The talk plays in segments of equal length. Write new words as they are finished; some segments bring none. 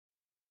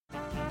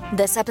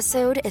This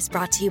episode is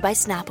brought to you by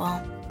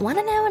Snapple. Want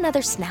to know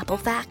another Snapple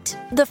fact?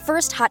 The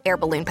first hot air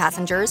balloon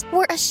passengers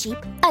were a sheep,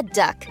 a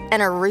duck,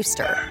 and a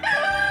rooster.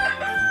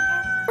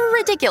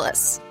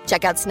 Ridiculous.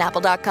 Check out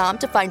Snapple.com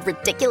to find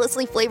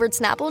ridiculously flavored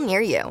Snapple near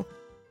you.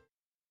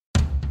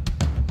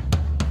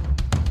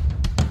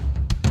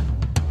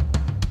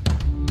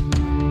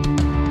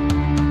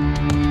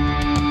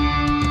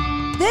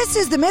 This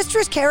is the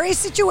Mistress Carrie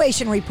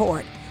Situation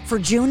Report for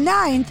June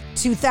 9th,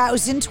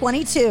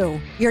 2022.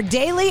 Your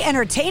daily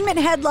entertainment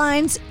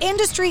headlines,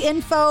 industry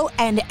info,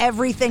 and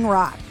everything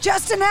rock.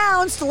 Just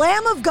announced,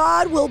 Lamb of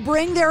God will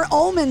bring their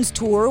Omens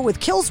tour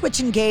with Killswitch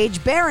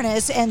Engage,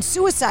 Baroness, and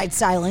Suicide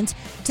Silence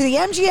to the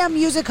MGM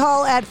Music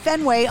Hall at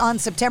Fenway on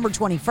September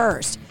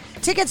 21st.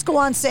 Tickets go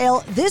on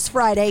sale this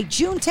Friday,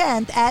 June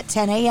 10th at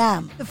 10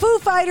 a.m. The Foo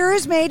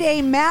Fighters made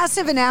a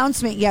massive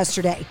announcement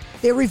yesterday.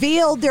 They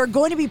revealed they're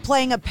going to be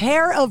playing a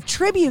pair of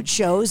tribute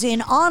shows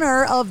in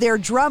honor of their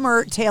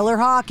drummer, Taylor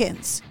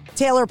Hawkins.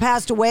 Taylor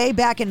passed away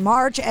back in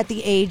March at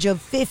the age of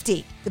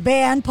 50. The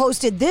band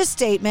posted this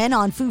statement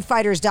on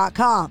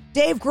FooFighters.com.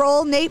 Dave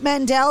Grohl, Nate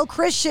Mendel,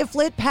 Chris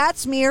Shiflett, Pat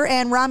Smear,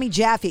 and Rami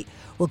Jaffe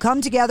will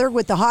come together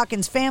with the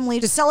Hawkins family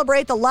to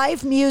celebrate the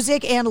life,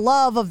 music, and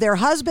love of their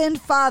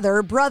husband,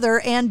 father, brother,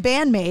 and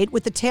bandmate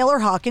with the Taylor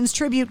Hawkins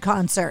tribute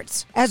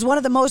concerts. As one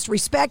of the most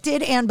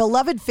respected and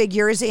beloved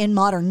figures in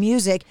modern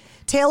music,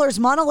 Taylor's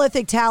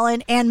monolithic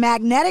talent and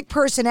magnetic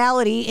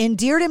personality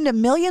endeared him to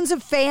millions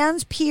of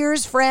fans,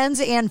 peers,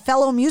 friends, and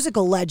fellow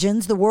musical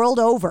legends the world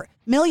over.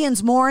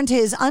 Millions mourned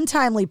his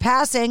untimely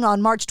passing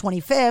on March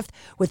 25th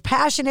with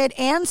passionate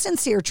and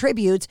sincere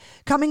tributes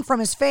coming from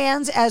his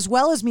fans as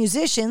well as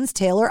musicians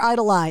Taylor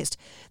idolized.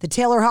 The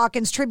Taylor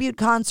Hawkins tribute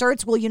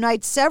concerts will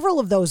unite several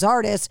of those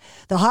artists,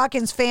 the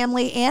Hawkins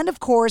family, and of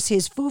course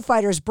his Foo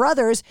Fighters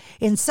brothers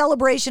in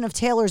celebration of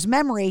Taylor's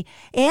memory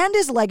and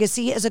his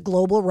legacy as a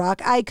global rock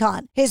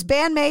icon. His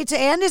bandmates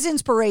and his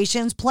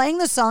inspirations playing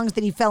the songs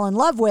that he fell in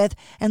love with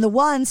and the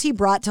ones he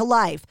brought to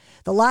life.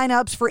 The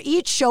lineups for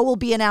each show will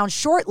be announced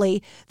shortly.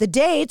 The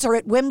dates are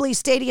at Wembley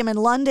Stadium in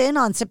London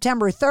on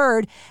September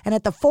 3rd and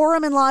at the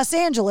Forum in Los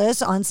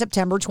Angeles on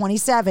September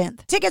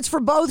 27th. Tickets for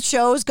both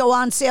shows go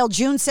on sale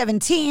June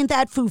 17th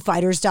at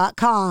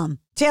FooFighters.com.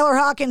 Taylor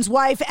Hawkins'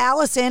 wife,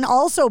 Allison,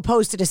 also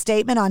posted a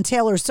statement on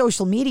Taylor's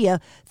social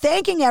media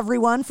thanking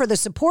everyone for the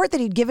support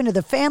that he'd given to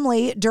the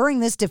family during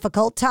this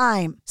difficult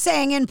time,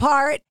 saying in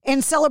part,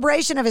 "In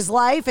celebration of his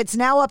life, it's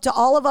now up to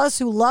all of us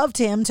who loved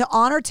him to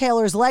honor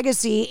Taylor's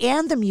legacy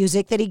and the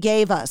music that he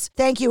gave us.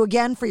 Thank you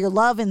again for your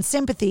love and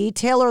sympathy.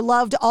 Taylor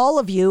loved all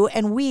of you,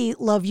 and we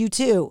love you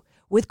too.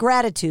 With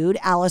gratitude,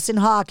 Allison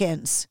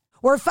Hawkins."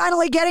 We're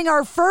finally getting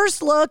our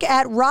first look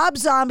at Rob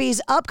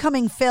Zombie's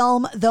upcoming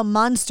film, The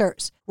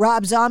Munsters.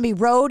 Rob Zombie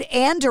wrote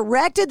and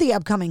directed the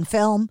upcoming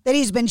film that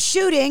he's been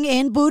shooting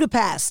in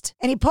Budapest.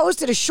 And he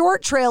posted a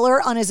short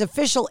trailer on his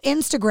official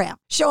Instagram,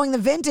 showing the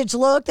vintage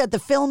look that the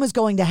film is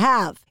going to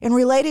have. In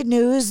related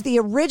news, the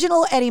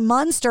original Eddie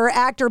Munster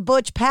actor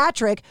Butch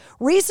Patrick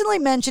recently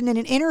mentioned in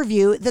an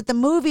interview that the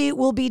movie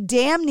will be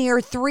damn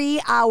near 3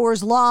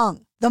 hours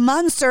long. The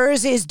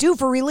Munsters is due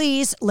for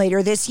release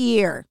later this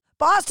year.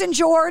 Boston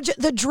George,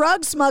 the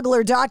drug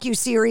smuggler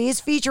docuseries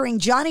featuring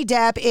Johnny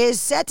Depp, is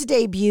set to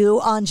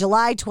debut on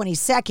July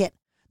 22nd.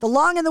 The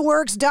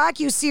long-in-the-works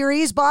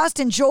docuseries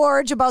Boston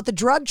George about the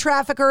drug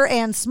trafficker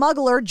and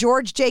smuggler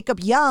George Jacob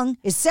Young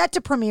is set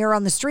to premiere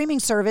on the streaming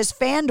service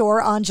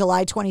Fandor on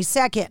July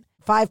 22nd.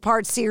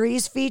 5-part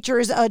series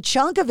features a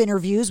chunk of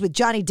interviews with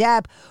Johnny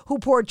Depp, who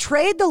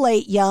portrayed the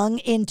late Young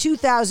in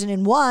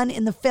 2001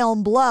 in the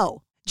film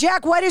Blow.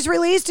 Jack White has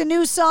released a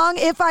new song,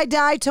 If I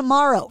Die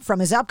Tomorrow, from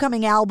his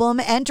upcoming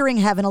album, Entering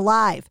Heaven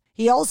Alive.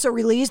 He also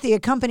released the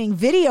accompanying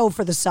video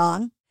for the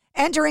song.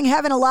 Entering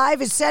Heaven Alive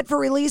is set for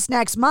release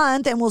next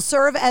month and will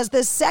serve as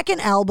the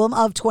second album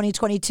of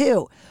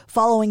 2022,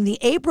 following the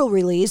April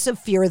release of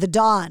Fear of the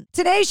Dawn.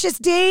 Tenacious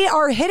D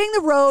are hitting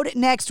the road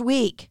next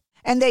week.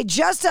 And they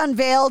just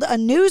unveiled a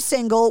new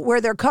single where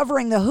they're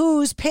covering The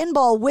Who's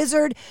Pinball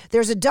Wizard,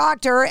 There's a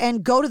Doctor,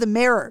 and Go to the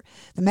Mirror.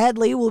 The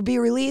medley will be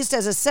released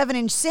as a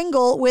 7-inch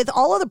single, with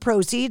all of the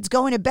proceeds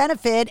going to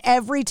benefit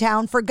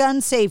Everytown for gun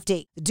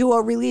safety. The duo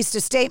released a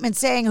statement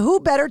saying,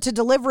 "Who better to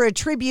deliver a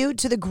tribute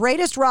to the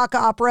greatest rock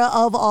opera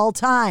of all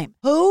time?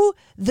 Who?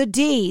 The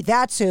D,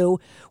 that's who.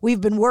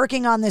 We've been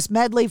working on this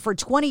medley for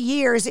 20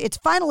 years. It's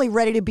finally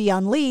ready to be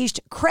unleashed.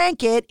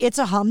 Crank it. It's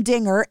a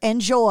humdinger.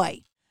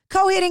 Enjoy."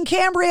 Coheed and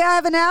Cambria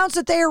have announced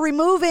that they are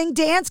removing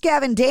Dance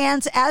Gavin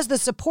Dance as the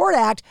support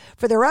act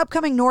for their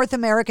upcoming North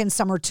American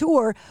summer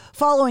tour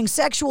following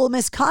sexual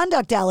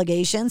misconduct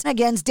allegations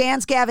against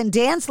Dance Gavin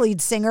Dance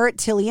lead singer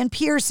Tillian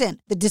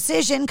Pearson. The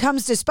decision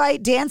comes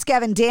despite Dance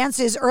Gavin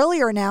Dance's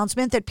earlier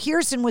announcement that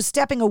Pearson was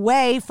stepping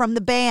away from the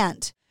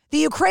band. The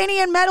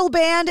Ukrainian metal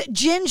band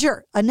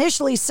Ginger,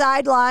 initially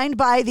sidelined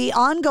by the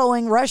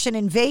ongoing Russian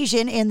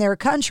invasion in their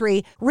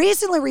country,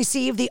 recently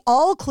received the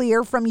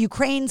all-clear from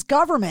Ukraine's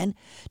government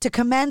to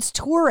commence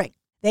touring.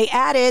 They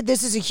added,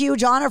 "This is a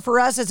huge honor for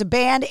us as a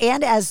band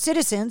and as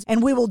citizens,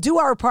 and we will do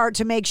our part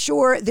to make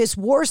sure this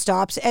war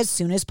stops as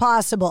soon as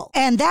possible."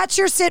 And that's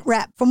your sit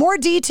rep. For more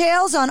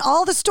details on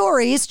all the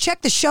stories,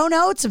 check the show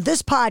notes of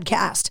this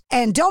podcast.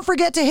 And don't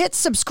forget to hit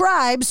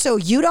subscribe so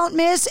you don't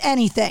miss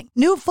anything.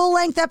 New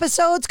full-length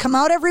episodes come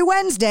out every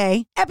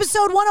Wednesday.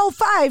 Episode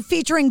 105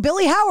 featuring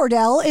Billy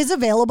Howardell is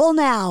available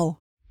now.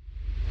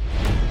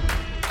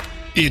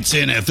 It's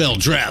NFL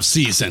draft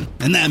season,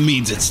 and that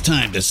means it's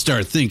time to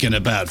start thinking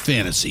about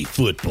fantasy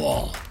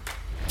football.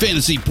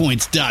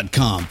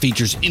 FantasyPoints.com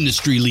features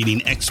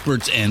industry-leading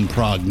experts and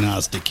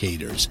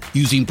prognosticators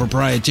using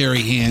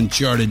proprietary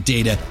hand-charted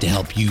data to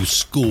help you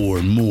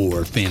score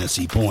more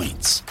fantasy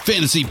points.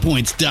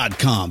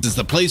 FantasyPoints.com is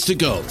the place to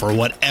go for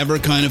whatever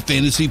kind of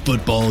fantasy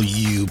football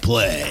you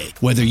play.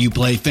 Whether you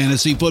play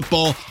fantasy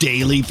football,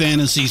 daily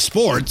fantasy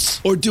sports,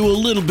 or do a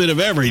little bit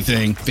of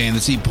everything,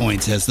 Fantasy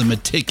Points has the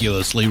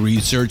meticulously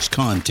researched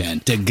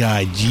content to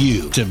guide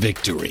you to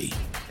victory.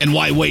 And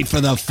why wait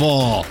for the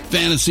fall?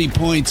 Fantasy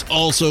Points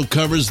also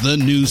covers the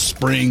new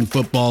spring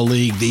football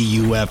league, the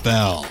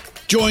UFL.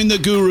 Join the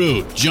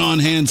guru, John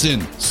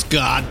Hansen,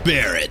 Scott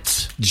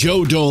Barrett,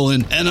 Joe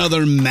Dolan, and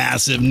other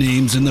massive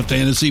names in the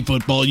fantasy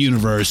football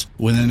universe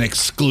with an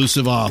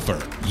exclusive offer.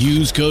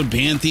 Use code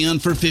Pantheon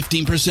for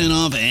 15%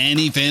 off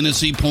any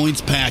Fantasy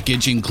Points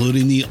package,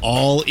 including the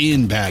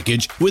all-in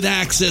package, with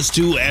access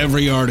to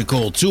every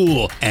article,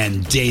 tool,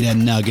 and data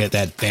nugget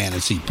that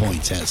Fantasy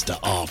Points has to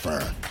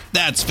offer.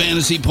 That's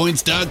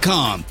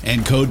FantasyPoints.com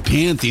and code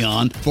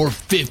Pantheon for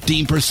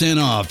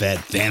 15% off at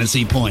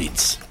Fantasy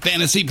Points.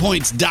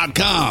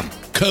 FantasyPoints.com,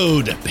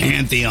 code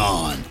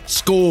Pantheon.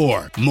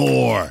 Score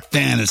more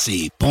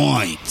fantasy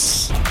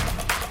points.